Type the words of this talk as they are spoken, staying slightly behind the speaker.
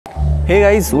Hey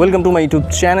guys, welcome to my YouTube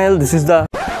channel. This is the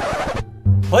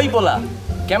হই পোলা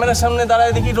ক্যামেরার সামনে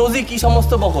দাঁড়ায় দেখি রোজই কি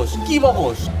সমস্ত বকস কি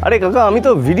বকস। আরে কাকা আমি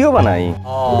তো ভিডিও বানাই।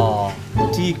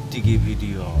 টিকটিকি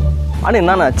ভিডিও? আরে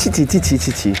না না ছি ছি ছি ছি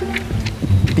ছি ছি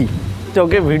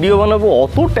তোকে ভিডিও বানাবো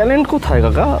অত ট্যালেন্ট কোথায়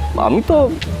কাকা? আমি তো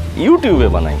ইউটিউবে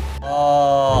বানাই।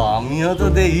 আমিও তো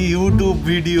দেখি ইউটিউব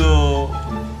ভিডিও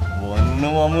বন্য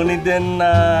মামুনিদের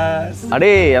না।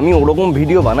 আরে আমি ওরকম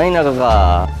ভিডিও বানাই না কাকা।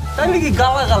 তাহলে কি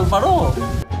গালাগাল পারো?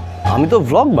 আমি তো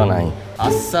ভ্লগ বানাই।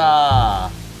 আচ্ছা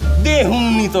দে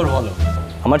হুমনি তোর ভালো।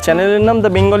 আমার চ্যানেলের নাম দ্য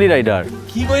বেঙ্গলি রাইডার।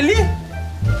 কি কইলি?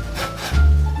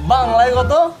 বাংলায়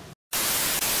কত?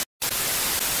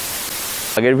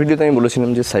 আগের ভিডিওতে আমি বলেছিলাম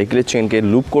যে সাইকেলের চেনকে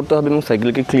লুপ করতে হবে এবং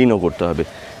সাইকেলকে ক্লিনও করতে হবে।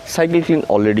 সাইকেল ক্লিন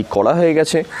অলরেডি করা হয়ে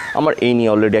গেছে। আমার এই নিয়ে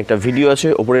অলরেডি একটা ভিডিও আছে,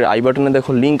 ওপরের আই বাটনে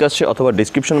দেখো লিঙ্ক আছে, অথবা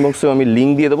ডিসক্রিপশন বক্সেও আমি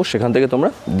লিঙ্ক দিয়ে দেবো, সেখান থেকে তোমরা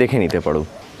দেখে নিতে পারো।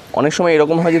 অনেক সময়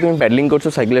এরকম হয় যে তুমি প্যাডলিং করছো,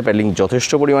 সাইকেলের প্যাডলিং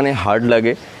যথেষ্ট পরিমাণে হার্ড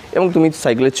লাগে এবং তুমি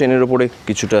সাইকেলের চেনের ওপরে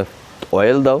কিছুটা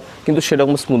অয়েল দাও কিন্তু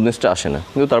সেরকম স্মুথনেসটা আসে না,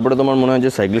 কিন্তু তারপরে তোমার মনে হয়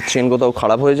যে সাইকেলের চেন কোথাও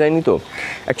খারাপ হয়ে যায়নি। তো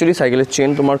অ্যাকচুয়ালি সাইকেলের চেন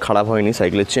তোমার খারাপ হয়নি,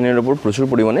 সাইকেলের চেনের ওপর প্রচুর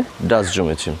পরিমাণে ডাস্ট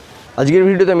জমেছে। আজকের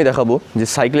ভিডিওতে আমি দেখাবো যে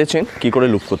সাইকেলের চেন কী করে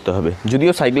লুপ করতে হবে।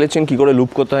 যদিও সাইকেলের চেন কী করে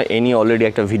লুপ করতে হয় এই নিয়ে অলরেডি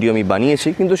একটা ভিডিও আমি বানিয়েছি,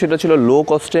 কিন্তু সেটা ছিল লো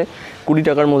কস্টে 20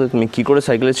 টাকার মধ্যে তুমি কী করে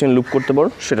সাইকেলের চেন লুপ করতে পারো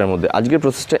সেটার মধ্যে। আজকের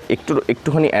প্রসেসটা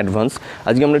একটুখানি অ্যাডভান্স।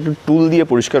 আজকে আমরা একটু টুল দিয়ে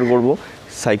পরিষ্কার করব,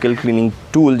 সাইকেল ক্লিনিং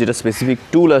টুল, যেটা স্পেসিফিক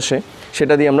টুল আসে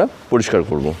সেটা দিয়ে আমরা পরিষ্কার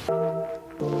করব।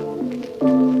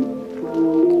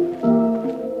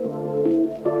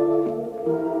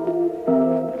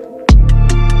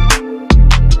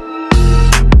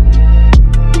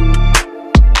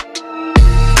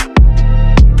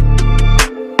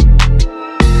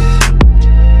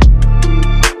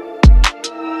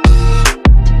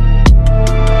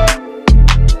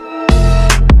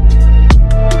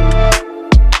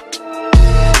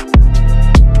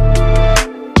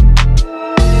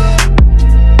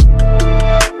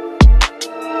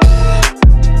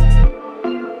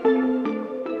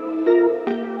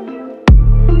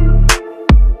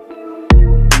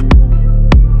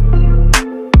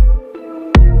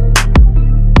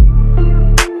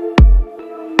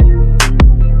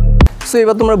 সো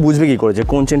এবার তোমরা বুঝবে কী করে যে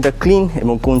কোন চেনটা ক্লিন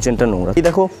এবং কোন চেনটা নোংরা। এই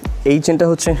দেখো এই চেনটা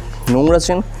হচ্ছে নোংরা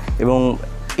চেন এবং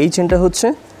এই চেনটা হচ্ছে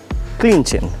ক্লিন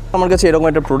চেন। আমার কাছে এরকম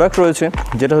একটা প্রোডাক্ট রয়েছে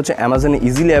যেটা হচ্ছে অ্যামাজনে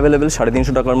ইজিলি অ্যাভেলেবেল,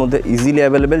 350 টাকার মধ্যে ইজিলি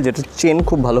অ্যাভেলেবেল, যেটা চেন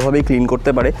খুব ভালোভাবেই ক্লিন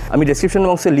করতে পারে। আমি ডেসক্রিপশন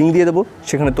বক্সে লিঙ্ক দিয়ে দেবো,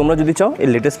 সেখানে তোমরা যদি চাও এর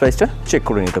লেটেস্ট প্রাইসটা চেক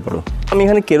করে নিতে পারো। আমি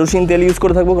এখানে কেরোসিন তেল ইউজ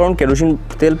করে থাকবো, কারণ কেরোসিন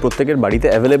তেল প্রত্যেকের বাড়িতে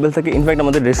অ্যাভেলেবেল থাকে। ইনফ্যাক্ট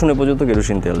আমাদের রেশনে পর্যন্ত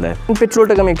কেরোসিন তেল দেয়।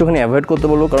 পেট্রোলটাকে আমি একটুখানি অ্যাভয়েড করতে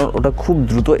বলবো, কারণ ওটা খুব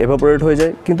দ্রুত এভাপোরেট হয়ে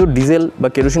যায়, কিন্তু ডিজেল বা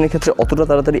কেরোসিনের ক্ষেত্রে অতটা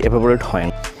তাড়াতাড়ি এভাপোরেট হয়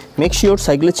না। মেক শিওর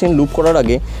সাইকেলের চেন লুপ করার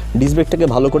আগে ডিস্ক ব্রেকটাকে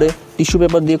ভালো করে টিস্যু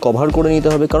পেপার দিয়ে কভার করে নিতে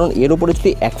হবে, কারণ এর ওপরে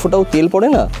যদি এক ফোঁটাও তেল পড়ে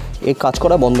না এ কাজ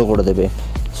করা বন্ধ করে দেবে।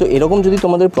 সো এরকম যদি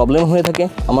তোমাদের প্রবলেম হয়ে থাকে,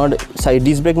 আমার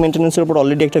ডিস্ক ব্রেক মেনটেন্যান্সের উপর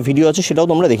অলরেডি একটা ভিডিও আছে, সেটাও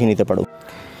তোমরা দেখে নিতে পারো।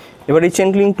 এবার এই চেন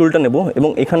ক্লিনিং টুলটা নেব এবং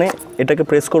এখানে এটাকে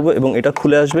প্রেস করব এবং এটা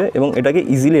খুলে আসবে এবং এটাকে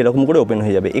ইজিলি এরকম করে ওপেন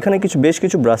হয়ে যাবে। এখানে বেশ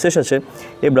কিছু ব্রাশেস আছে,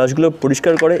 এই ব্রাশগুলো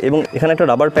পরিষ্কার করে এবং এখানে একটা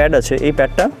রাবার প্যাড আছে, এই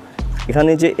প্যাডটা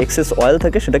এখানে যে এক্সেস অয়েল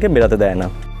থাকে সেটাকে বেরাতে দেয় না।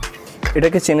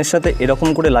 এটাকে চেনের সাথে এরকম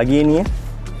করে লাগিয়ে নিয়ে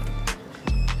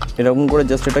এরকম করে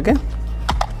জাস্ট এটাকে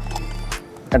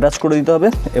অ্যাটাচ করে দিতে হবে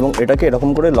এবং এটাকে এরকম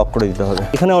করে লক করে দিতে হবে।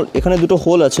 এখানে দুটো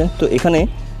হোল আছে, তো এখানে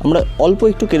আমরা অল্প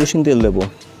একটু কেরোসিন তেল দেব,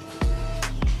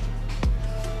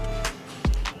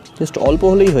 জাস্ট অল্প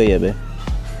হলেই হয়ে যাবে।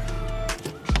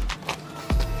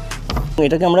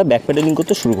 এটাকে আমরা ব্যাক প্যাডেলিং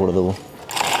করতে শুরু করে দেবো।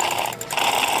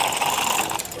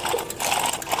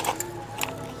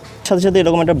 সাথে সাথে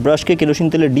এরকম একটা ব্রাশকে কেরোসিন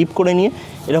তেলে ডিপ করে নিয়ে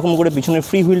এরকম করে পিছনের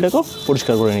ফ্রি হুইলটাকেও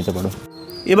পরিষ্কার করে নিতে পারো।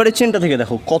 এবারে চেনটা থেকে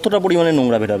দেখো কতটা পরিমাণে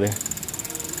নোংরা বেরাবে।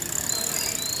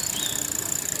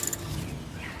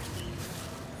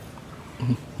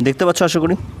 দেখতে পাচ্ছ আশা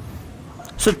করি।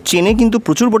 সো চেনে কিন্তু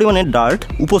প্রচুর পরিমাণে ডার্ট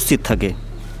উপস্থিত থাকে।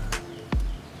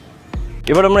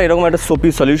 এবার আমরা এরকম একটা সোপি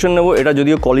সলিউশন নেব। এটা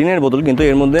যদিও কলিনের বোতল, কিন্তু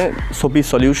এর মধ্যে সোপি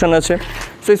সলিউশন আছে।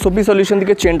 সো এই সোপি সলিউশন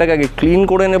থেকে চেনটাকে আগে ক্লিন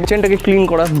করে নেব। চেনটাকে ক্লিন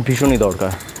করা ভীষণই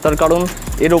দরকার, তার কারণ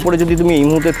এর ওপরে যদি তুমি এই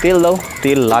মুহূর্তে তেল দাও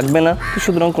তেল লাগবে না, তো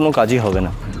সুতরাং কোনো কাজই হবে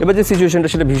না। এবার যে সিচুয়েশনটা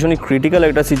সেটা ভীষণই ক্রিটিক্যাল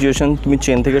একটা সিচুয়েশন। তুমি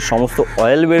চেন থেকে সমস্ত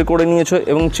অয়েল বের করে নিয়েছো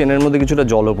এবং চেনের মধ্যে কিছুটা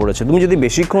জলও পড়েছে। তুমি যদি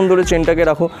বেশিক্ষণ ধরে চেনটাকে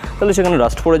রাখো তাহলে সেখানে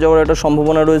রাস্ট পড়ে যাওয়ার একটা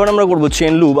সম্ভাবনা রয়েছে। এবার আমরা করবো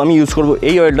চেন লুব। আমি ইউজ করবো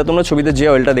এই অয়েলটা। তোমরা ছবিতে যে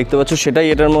অয়েলটা দেখতে পাচ্ছ সেটাই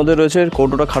এটার মধ্যে রয়েছে।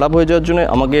 কৌটোটা খারাপ হয়ে যাওয়ার জন্য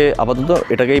আমাকে আপাতত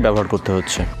এটাকেই ব্যবহার করতে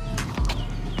হচ্ছে।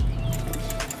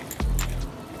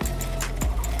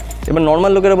 এবার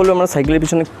নর্মাল লোকেরা বলবে আমরা সাইকেলের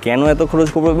পিছনে কেন এত খরচ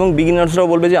করবো, এবং বিগিনার্সরাও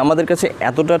বলবে যে আমাদের কাছে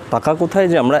এতটা টাকা কোথায়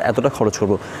যে আমরা এতটা খরচ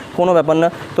করবো। কোনো ব্যাপার না,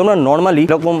 তোমরা নর্মালি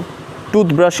এরকম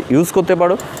টুথব্রাশ ইউজ করতে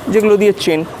পারো, যেগুলো দিয়ে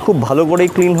চেন খুব ভালো করেই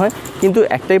ক্লিন হয়, কিন্তু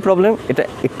একটাই প্রবলেম, এটা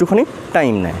একটুখানি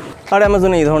টাইম নেয়। আর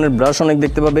অ্যামাজনে এই ধরনের ব্রাশ অনেক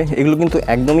দেখতে পাবে, এগুলো কিন্তু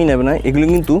একদমই নেবে না, এগুলো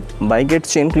কিন্তু বাইকের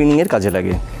চেন ক্লিনিংয়ের কাজে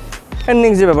লাগে। অ্যান্ড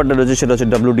নেক্সট যে ব্যাপারটা রয়েছে সেটা হচ্ছে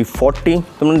WD-40।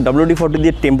 তোমরা WD-40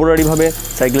 দিয়ে টেম্পোরারিভাবে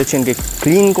সাইকেলের চেনকে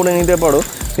ক্লিন করে নিতে পারো,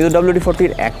 কিন্তু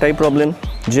WD-40-র একটাই প্রবলেম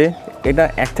যে এটা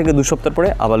 1 থেকে 2 সপ্তাহ পরে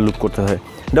আবার লুপ করতে হয়।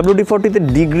 WD-40-তে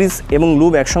ডিগ্রিস এবং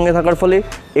লুব একসঙ্গে থাকার ফলে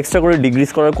এক্সট্রা করে ডিগ্রিস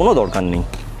করার কোনো দরকার নেই।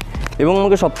 এবং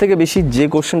আমাকে সবথেকে বেশি যে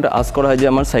কোশ্চেনটা আস করা হয় যে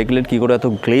আমার সাইকেলের কী করে এত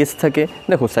গ্লেজ থাকে,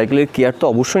 দেখো সাইকেলের কেয়ার তো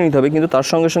অবশ্যই নিতে হবে, কিন্তু তার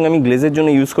সঙ্গে সঙ্গে আমি গ্লেজের জন্য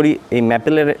ইউজ করি এই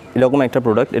ম্যাপেলের এরকম একটা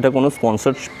প্রোডাক্ট। এটা কোনো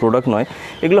স্পন্সার্ড প্রোডাক্ট নয়,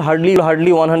 এগুলো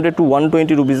হার্ডলি 100 to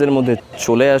 120 রুপিসের মধ্যে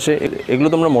চলে আসে। এগুলো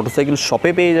তোমরা মোটরসাইকেল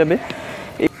শপে পেয়ে যাবে,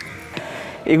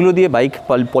 এগুলো দিয়ে বাইক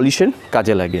পলিশের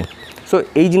কাজে লাগে। সো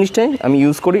এই জিনিসটাই আমি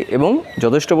ইউজ করি এবং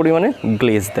যথেষ্ট পরিমাণে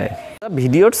গ্লেজ দেয়।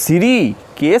 ভিডিওর সিরি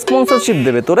কে স্পন্সরশিপ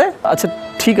দেবে তোরে? আচ্ছা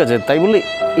ঠিক আছে, তাই বললে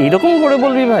এইরকম করে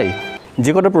বলবি ভাই?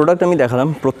 যে কটা প্রোডাক্ট আমি দেখালাম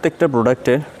প্রত্যেকটা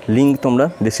প্রোডাক্টের লিঙ্ক তোমরা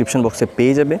ডিসক্রিপশন বক্সে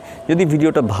পেয়ে যাবে। যদি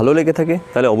ভিডিওটা ভালো লেগে থাকে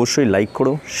তাহলে অবশ্যই লাইক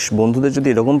করো, বন্ধুদের যদি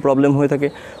এরকম প্রবলেম হয়ে থাকে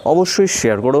অবশ্যই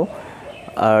শেয়ার করো।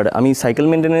 আর আমি সাইকেল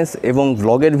মেনটেন্যান্স এবং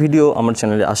ব্লগের ভিডিও আমার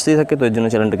চ্যানেলে আসতেই থাকে, তো এর জন্য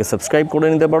চ্যানেলটাকে সাবস্ক্রাইব করে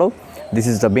নিতে পারো। This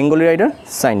is the Bengali rider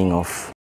signing off.